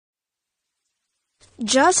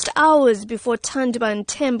Just hours before Thandwa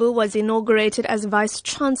Mthembu was inaugurated as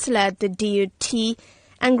Vice-Chancellor at the DUT,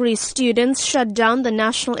 angry students shut down the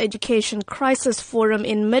National Education Crisis Forum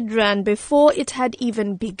in Midrand before it had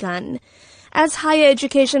even begun. As Higher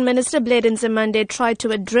Education Minister Blade Nzimande tried to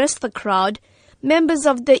address the crowd, members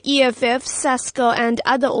of the EFF, SASCO and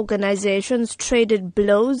other organizations traded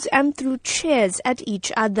blows and threw chairs at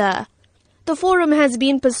each other. The forum has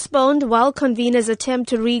been postponed while conveners attempt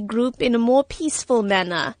to regroup in a more peaceful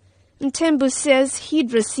manner. Mthembu says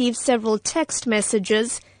he'd received several text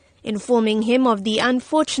messages informing him of the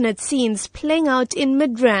unfortunate scenes playing out in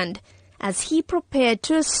Midrand as he prepared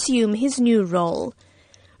to assume his new role.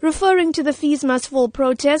 Referring to the Fees Must Fall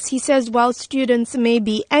protests, he says while students may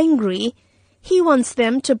be angry, he wants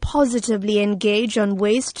them to positively engage on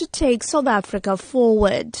ways to take South Africa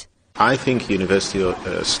forward. I think university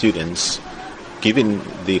students, given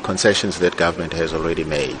the concessions that government has already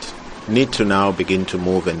made, need to now begin to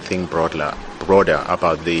move and think broader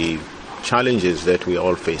about the challenges that we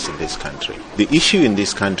all face in this country. The issue in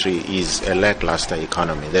this country is a lackluster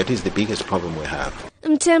economy. That is the biggest problem we have.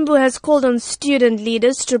 Mthembu has called on student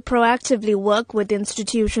leaders to proactively work with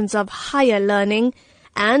institutions of higher learning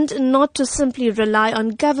and not to simply rely on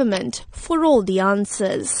government for all the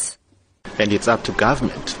answers. And it's up to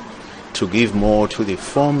government to give more to the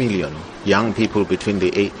 4 million young people between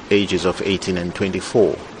the ages of 18 and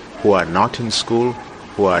 24 who are not in school,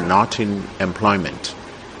 who are not in employment.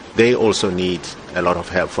 They also need a lot of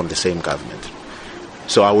help from the same government.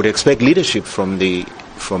 So I would expect leadership from the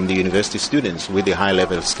university students with the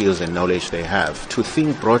high-level skills and knowledge they have to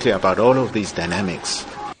think broadly about all of these dynamics.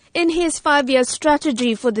 In his 5-year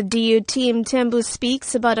strategy for the DUT, Mthembu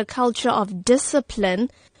speaks about a culture of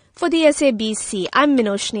discipline. For the SABC, I'm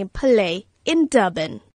Minoshni Pillay in Durban.